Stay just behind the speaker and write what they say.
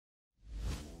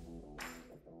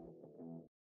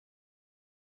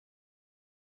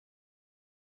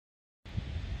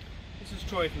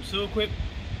Troy from Sewer Equip.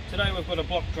 Today we've got a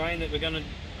block drain that we're going to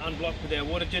unblock with our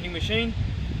water jetting machine.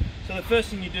 So the first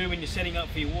thing you do when you're setting up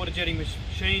for your water jetting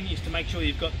machine is to make sure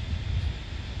you've got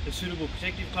the suitable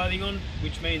protective clothing on,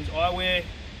 which means eyewear.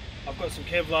 I've got some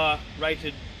Kevlar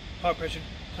rated high pressure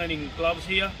cleaning gloves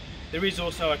here. There is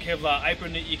also a Kevlar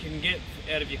apron that you can get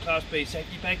out of your Class B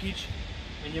safety package,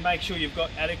 and you make sure you've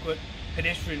got adequate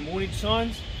pedestrian warning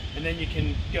signs, and then you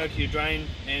can go to your drain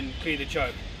and clear the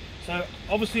choke. So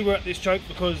obviously we're at this choke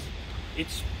because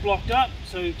it's blocked up.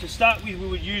 So to start with, we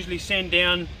would usually send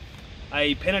down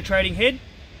a penetrating head.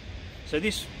 So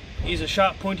this is a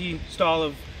sharp pointy style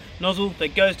of nozzle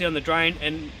that goes down the drain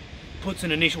and puts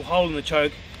an initial hole in the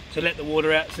choke to let the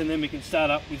water out, so then we can start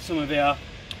up with some of our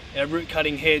root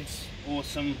cutting heads or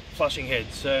some flushing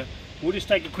heads. So we'll just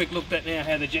take a quick look at now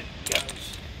how the jet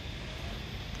goes.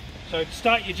 So to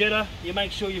start your jetter, you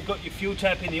make sure you've got your fuel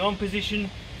tap in the on position,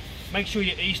 make sure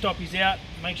your e-stop is out,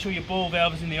 make sure your ball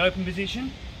valve is in the open position.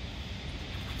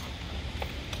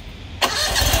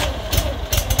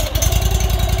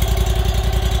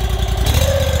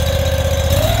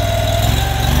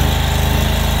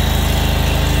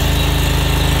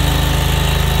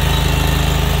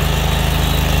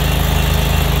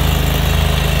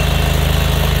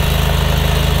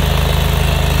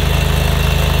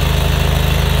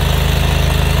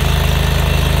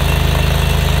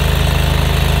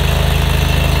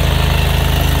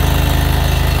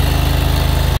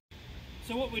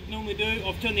 So what we'd normally do,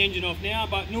 I've turned the engine off now,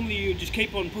 but normally you just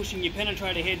keep on pushing your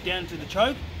penetrator head down to the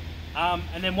choke,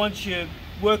 and then once you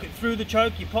work it through the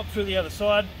choke, you pop through the other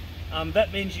side.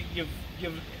 That means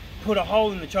you've put a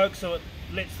hole in the choke so it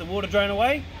lets the water drain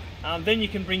away. Then you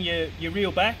can bring your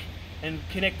reel back and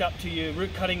connect up to your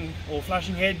root cutting or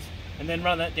flushing heads, and then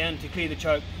run that down to clear the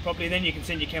choke properly. Then you can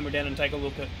send your camera down and take a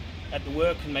look at the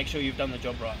work and make sure you've done the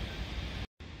job right.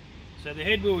 So the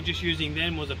head we were just using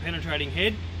then was a penetrating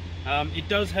head. It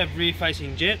does have rear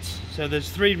facing jets, so there's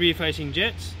 3 rear facing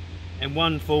jets and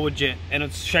 1 forward jet, and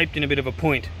it's shaped in a bit of a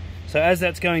point. So as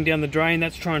that's going down the drain,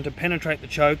 that's trying to penetrate the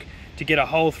choke to get a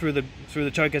hole through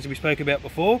the choke, as we spoke about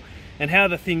before. And how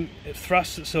the thing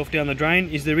thrusts itself down the drain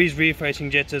is there is rear facing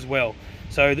jets as well.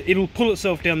 So it'll pull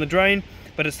itself down the drain,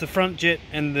 but it's the front jet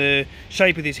and the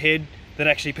shape of this head that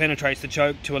actually penetrates the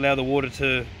choke to allow the water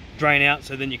to drain out,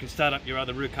 so then you can start up your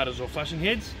other root cutters or flushing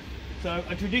heads. So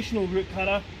a traditional root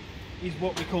cutter is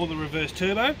what we call the reverse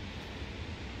turbo.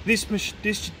 This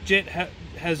jet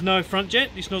has no front jet,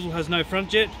 this nozzle has no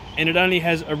front jet, and it only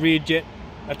has a rear jet,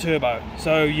 a turbo.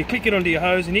 So you click it onto your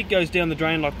hose and it goes down the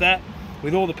drain like that,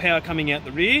 with all the power coming out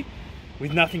the rear,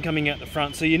 with nothing coming out the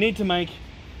front. So you need to make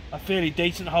a fairly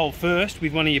decent hole first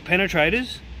with one of your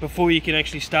penetrators before you can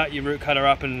actually start your root cutter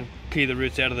up and clear the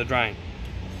roots out of the drain.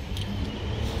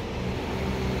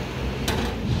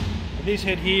 This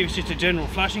head here is just a general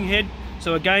flushing head.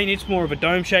 So again, it's more of a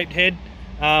dome-shaped head,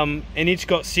 and it's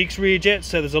got 6 rear jets,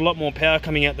 so there's a lot more power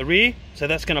coming out the rear, so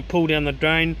that's going to pull down the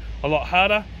drain a lot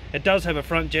harder. It does have a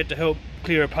front jet to help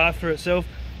clear a path for itself,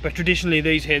 but traditionally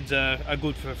these heads are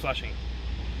good for flushing.